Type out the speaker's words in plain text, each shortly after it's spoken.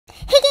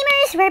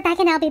guys, we're back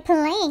and I'll be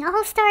playing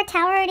All-Star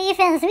Tower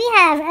Defense. We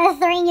have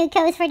 3 new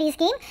codes for this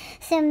game,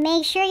 so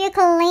make sure you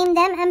claim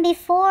them and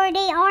before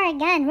they are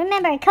gone.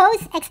 Remember,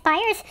 codes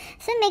expires,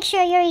 so make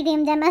sure you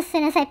redeem them as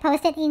soon as I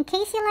post it in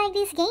case you like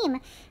this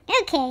game.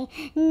 Okay,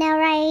 now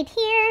right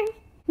here.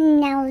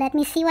 Now let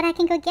me see what I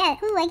can go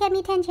get. Ooh, I got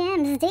me 10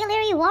 gems.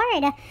 Daily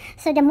reward.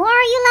 So the more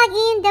you log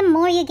in, the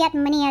more you get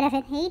money out of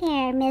it. Hey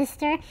there,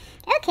 mister.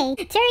 Okay,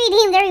 to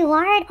redeem the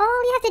reward,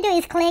 all you have to do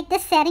is click the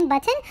setting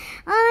button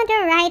on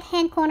the right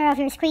hand corner of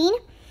your screen.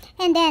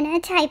 And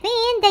then type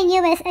in the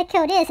newest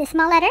code is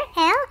small letter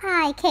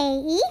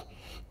LIKETHEGAMEPOG.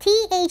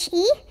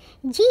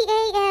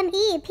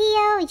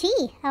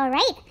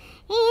 Alright.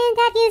 And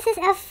that uses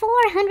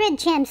 400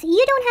 gems.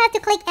 You don't have to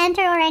click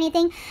enter or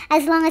anything.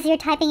 As long as you're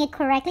typing it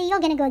correctly,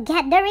 you're gonna go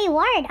get the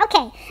reward.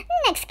 Okay,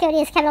 next code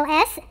is capital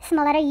S,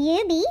 small letter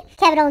U-B,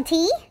 capital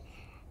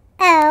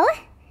T-O,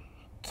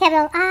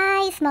 capital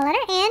I, small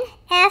letter N,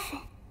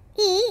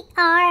 F-E-R-2-X.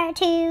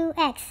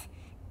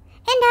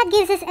 And that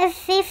gives us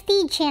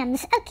 50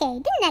 gems. Okay,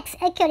 the next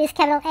code is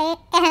capital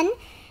A-N,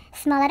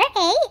 small letter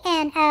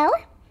A-N-O,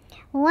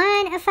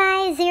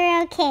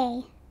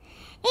 150K.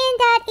 And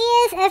that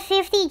is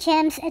 50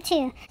 gems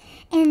too.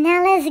 And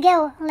now let's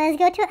go. Let's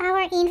go to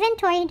our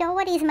inventory.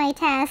 What is my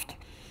task?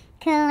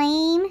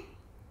 Claim.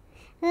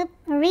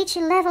 Reach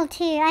level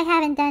 2. I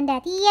haven't done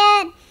that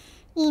yet.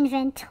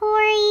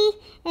 Inventory.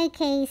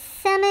 Okay,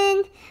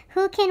 summon.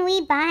 Who can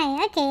we buy?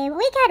 Okay,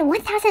 we got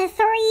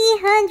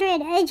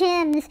 1,300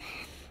 gems.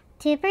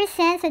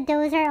 2%, so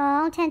those are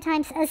all 10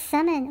 times a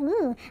summon.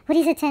 Ooh, what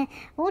is it?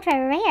 Ultra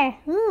rare.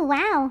 Ooh,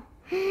 wow.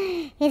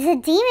 It's a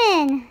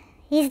demon.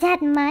 Is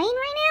that mine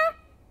right now?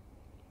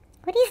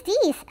 What is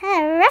this?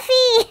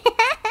 Ruffy!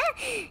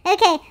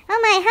 Okay, oh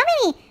my, how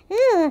many?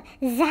 Ooh,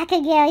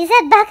 Zakugo. Is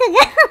that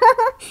Bakugo?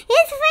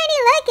 It's pretty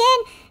looking.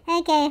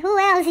 Okay, who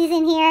else is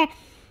in here?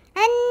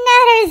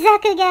 Another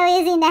Zakugo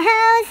is in the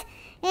house.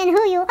 And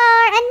who you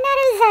are?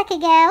 Another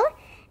Zakugo.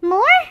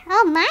 More?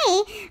 Oh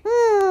my.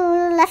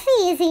 Ooh,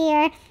 Luffy is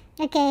here.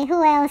 Okay,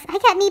 who else? I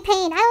got me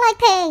Pain. I like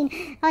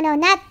Pain. Oh no,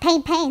 not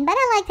Pain, but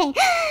I like Pain.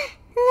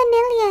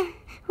 Lamelia.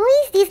 Who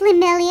is this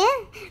Lamelia?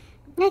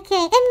 Okay,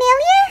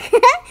 Amelia?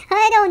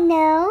 I don't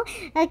know.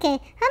 Okay,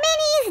 how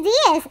many is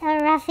this,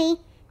 Ruffy?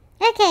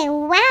 Okay,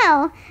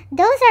 wow.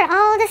 Those are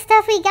all the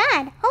stuff we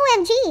got.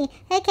 OMG.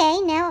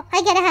 Okay, now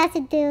I gotta have to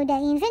do the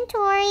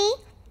inventory.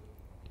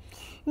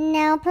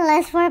 Now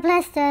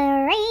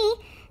 +4+3.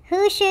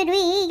 Who should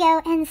we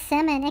go and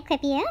summon?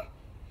 Equip you?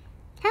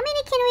 How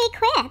many can we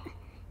equip?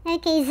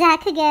 Okay,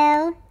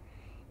 Zakugo.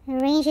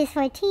 Range is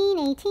 14,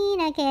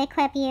 18. Okay,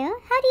 equip you.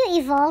 How do you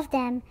evolve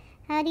them?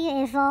 How do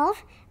you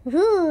evolve?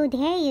 Ooh,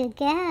 there you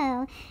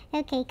go.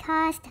 Okay,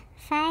 cost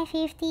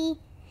 550.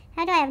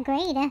 How do I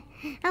upgrade?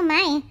 Oh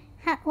my,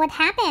 what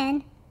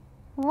happened?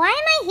 Why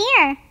am I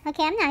here?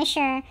 Okay, I'm not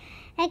sure.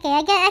 Okay,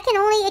 I can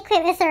only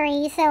equip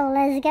 3, so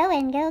let's go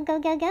and go.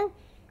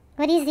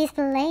 What is this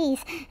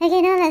place?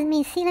 Okay, now let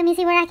me see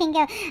where I can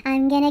go.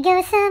 I'm gonna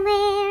go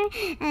somewhere.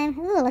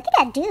 Ooh, look at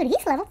that dude.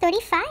 He's level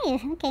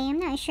 35. Okay, I'm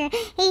not sure.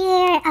 Hey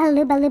there,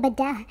 Aluba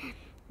da.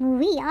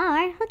 We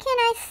are. Who can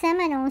I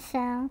summon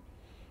also?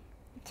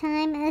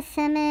 Time a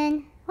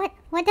summon. What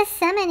the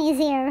summon is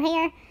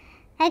here?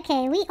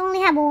 Okay, we only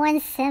have one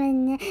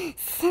summoning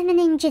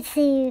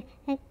jutsu.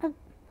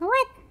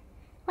 What?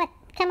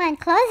 Come on,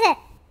 close it.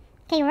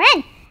 Okay,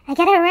 run. I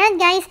gotta run,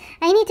 guys.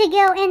 I need to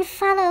go and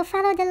follow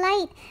the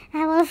light.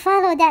 I will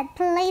follow that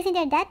place in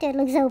there. That dude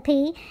looks OP.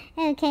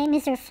 Okay,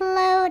 Mr.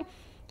 Float.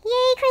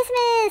 Yay,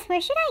 Christmas. Where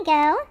should I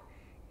go?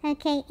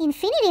 Okay,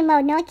 infinity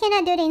mode. No, I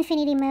cannot do the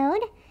infinity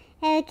mode.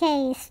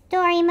 Okay,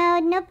 story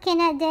mode. Nope,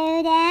 cannot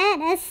do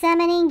that.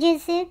 Summoning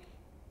jutsu.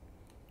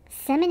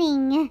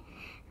 Summoning.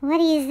 What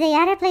is the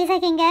other place I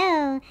can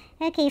go?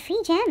 Okay,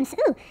 free gems.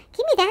 Ooh,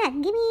 give me that.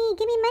 Give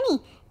me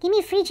money. Give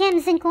me free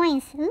gems and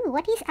coins. Ooh,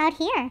 what is out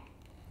here?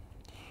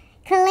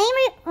 Claim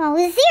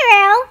 0.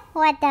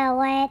 What the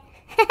what?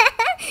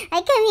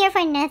 I come here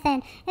for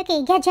nothing.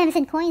 Okay, get gems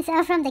and coins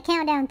from the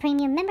countdown.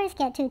 Premium members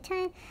get 2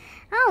 times.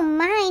 Oh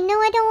my, no,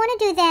 I don't want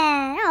to do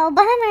that. Oh,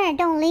 bummer.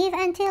 Don't leave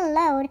until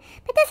load.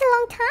 But that's a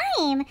long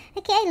time.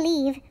 Okay, I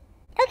leave.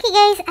 Okay,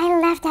 guys, I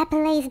left that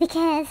place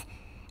because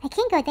I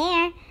can't go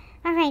there.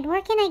 Alright,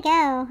 where can I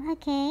go?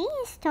 Okay,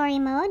 story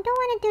mode. Don't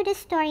want to do the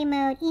story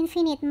mode.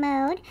 Infinite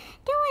mode.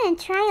 Don't want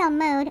trial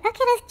mode.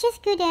 Okay, let's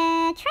just go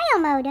to trial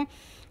mode.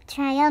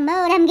 Trial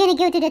mode. I'm gonna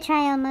go to the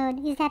trial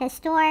mode. Is that a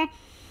store?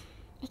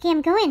 Okay,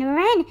 I'm going.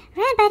 Run,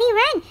 buddy,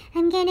 run.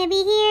 I'm gonna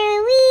be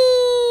here.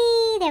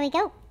 Whee! There we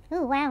go.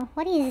 Oh, wow.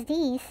 What is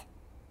this?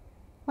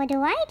 What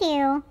do I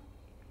do?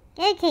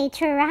 Okay,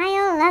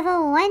 trial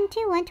level 1 to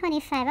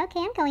 125.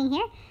 Okay, I'm going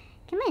here.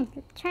 Come on,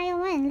 trial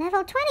 1.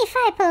 Level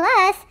 25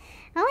 plus.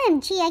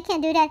 OMG, I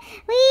can't do that.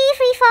 Whee!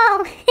 Free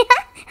fall.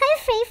 I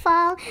free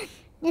fall.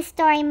 The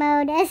story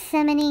mode, a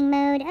summoning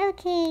mode.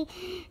 Okay.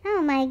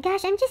 Oh my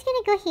gosh, I'm just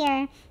gonna go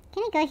here.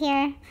 Can I go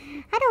here?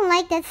 I don't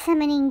like that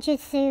summoning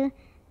jutsu.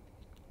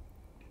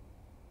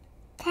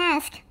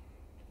 Task.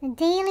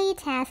 Daily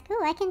task.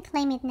 Oh, I can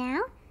claim it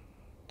now.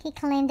 Okay,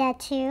 claim that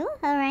too.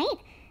 Alright.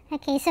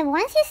 Okay, so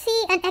once you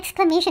see an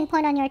exclamation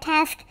point on your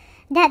task,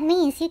 that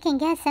means you can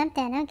get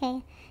something.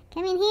 Okay,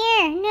 come in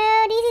here.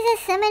 No, this is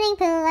a summoning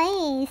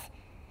place.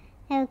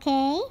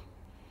 Okay.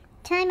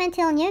 Time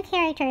until new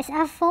characters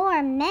are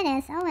 4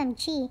 minutes.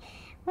 OMG.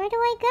 Where do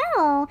I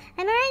go?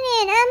 I'm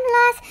running. I'm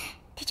lost.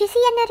 Did you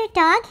see another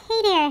dog?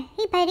 Hey there.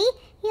 Hey, buddy.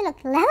 You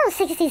look level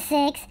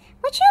 66.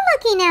 What you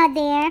looking out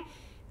there?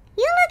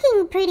 You're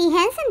looking pretty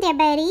handsome there,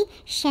 buddy.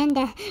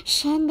 Shanda.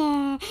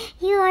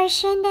 You are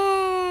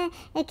Shanda.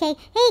 Okay.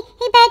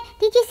 Hey, bud.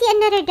 Did you see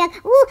another dog?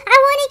 Ooh, I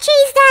want to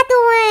chase that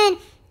one.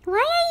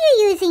 Why are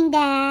you using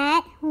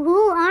that?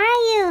 Who are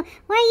you?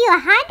 Were you a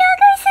hot dog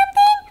or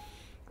something?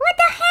 What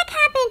the heck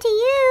happened to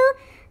you?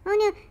 Oh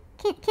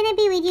no. Can I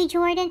be with you,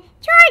 Jordan?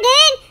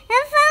 Jordan!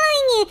 I'm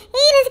following you.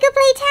 Hey, let's go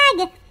play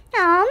tag.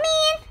 Oh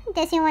man.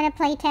 Doesn't want to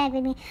play tag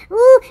with me.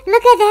 Ooh,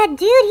 look at that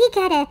dude. He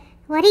got a...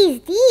 What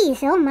is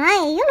these? Oh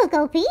my, you look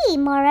OP,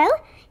 Moro.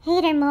 Hey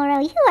there, Moro.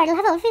 You are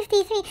level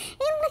 53.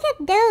 Hey, look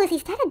at those.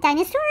 Is that a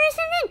dinosaur or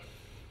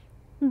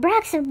something?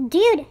 Brock's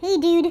dude. Hey,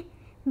 dude.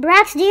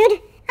 Brock's dude.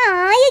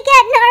 Aw, you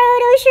got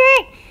Naruto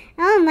shirt.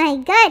 Oh my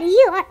god,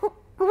 you are...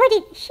 Where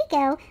did she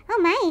go? Oh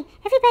my,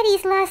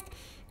 everybody's lost.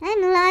 I'm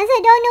lost.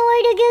 I don't know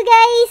where to go,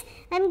 guys.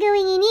 I'm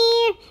going in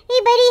here. Hey,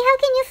 buddy, how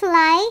can you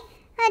fly?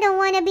 I don't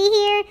want to be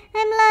here.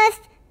 I'm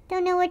lost.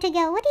 Don't know where to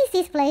go. What is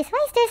this place?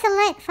 Why is there a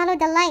light? Follow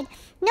the light.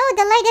 No,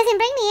 the light doesn't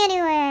bring me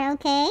anywhere.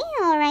 Okay,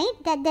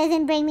 alright. That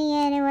doesn't bring me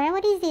anywhere.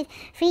 What is this?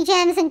 Free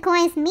gems and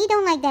coins. Me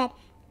don't like that.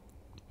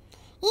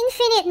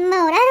 Infinite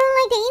mode. I don't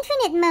like the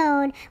infinite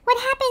mode. What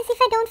happens if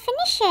I don't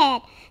finish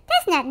it?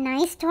 That's not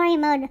nice. Story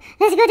mode.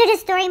 Let's go to the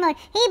story mode.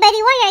 Hey,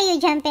 buddy, why are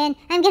you jumping?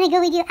 I'm gonna go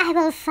with you. I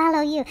will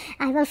follow you.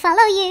 I will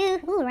follow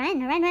you. Ooh,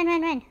 run.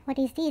 What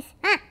is this?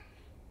 Ah.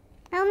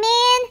 Oh,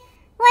 man.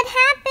 What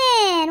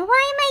happened?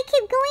 Why am I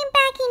keep going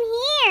back in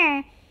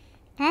here?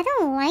 I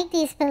don't like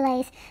this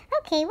place.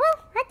 Okay, well,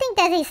 I think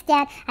that is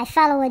that. I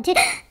follow a dude.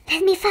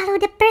 Let me follow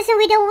the person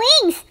with the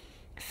wings.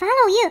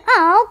 Follow you.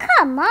 Oh,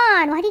 come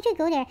on. Why did you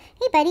go there?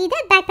 Hey, buddy,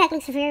 that backpack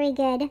looks very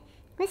good.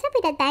 What's up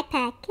with that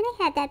backpack? Can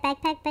I have that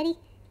backpack, buddy?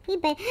 Hey,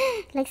 buddy.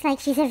 Looks like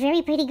she's a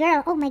very pretty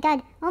girl. Oh, my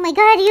God. Oh, my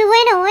God, you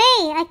went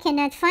away. I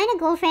cannot find a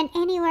girlfriend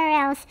anywhere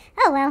else.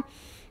 Oh, well.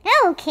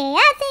 Okay,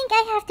 I think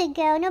I have to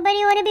go. Nobody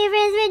want to be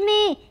friends with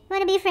me. You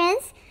want to be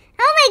friends?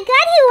 Oh my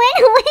god, he went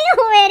away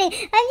already.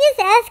 I'm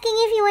just asking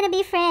if you want to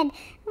be friend.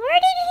 Where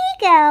did he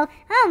go?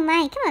 Oh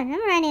my, come on,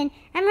 I'm running.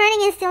 I'm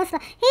running and still slow.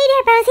 Hey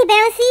there, bouncy.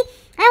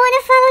 I want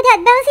to follow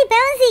that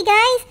bouncy,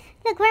 guys.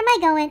 Look, where am I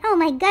going? Oh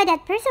my god,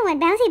 that person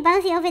went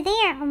bouncy over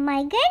there. Oh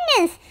my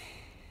goodness.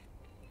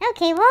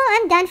 Okay, well,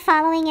 I'm done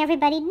following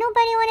everybody.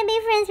 Nobody want to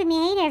be friends with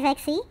me. Hey there,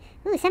 Vexy.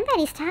 Ooh,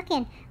 somebody's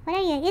talking. What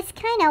are you? It's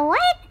kind of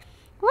what?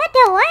 What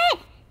the what?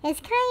 This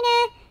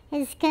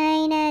is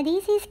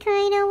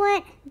kinda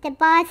what? The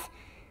bots.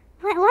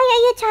 Why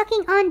are you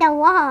talking on the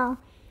wall?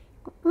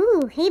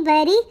 Ooh, hey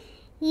buddy.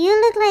 You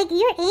look like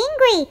you're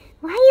angry.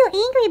 Why are you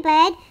angry,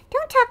 bud?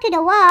 Don't talk to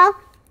the wall.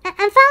 I'm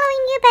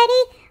following you,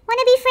 buddy.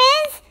 Wanna be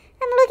friends?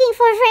 I'm looking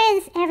for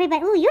friends.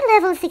 Everybody. Ooh, you're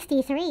level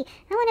 63.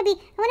 I wanna be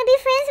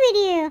friends with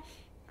you.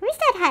 Where's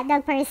that hot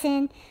dog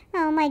person?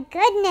 Oh my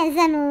goodness,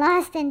 I'm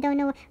lost and don't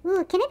know.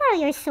 Ooh, can I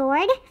borrow your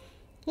sword?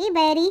 Hey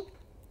buddy.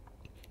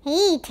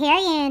 Hey,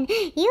 Tyrion,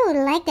 you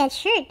like that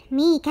shirt.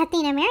 Me,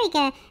 Captain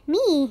America.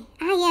 Me,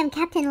 I am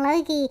Captain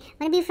Loki.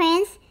 Wanna be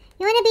friends?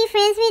 You wanna be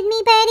friends with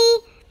me, buddy?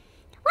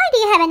 Why do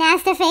you have an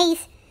Asta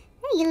face?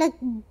 You look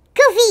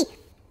goofy.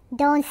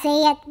 Don't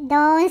say it.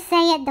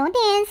 Don't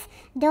dance.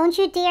 Don't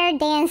you dare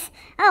dance.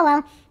 Oh,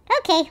 well.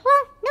 Okay,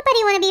 well,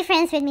 nobody wanna be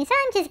friends with me, so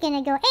I'm just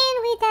gonna go. And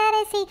with that,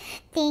 I say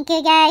thank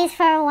you guys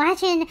for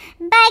watching.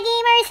 Bye,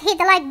 gamers. Hit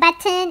the like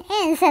button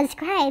and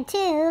subscribe to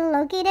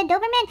Loki the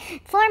Doberman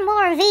for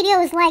more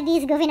videos like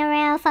these, goofing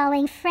around,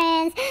 following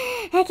friends.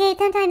 Okay,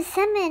 10 times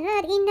summon.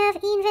 Not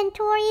enough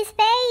inventory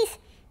space.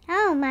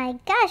 Oh my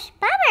gosh,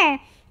 bummer.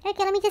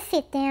 Okay, let me just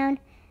sit down.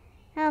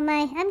 Oh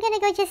my, I'm gonna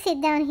go just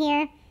sit down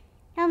here.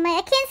 Oh my,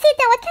 I can't sit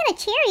down. What kind of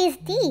chair is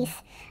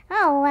this?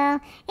 Oh well.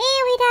 And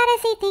with that, I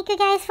say thank you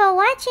guys for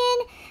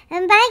watching.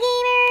 And bye,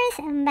 gamers.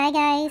 And bye,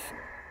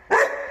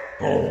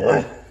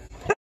 guys.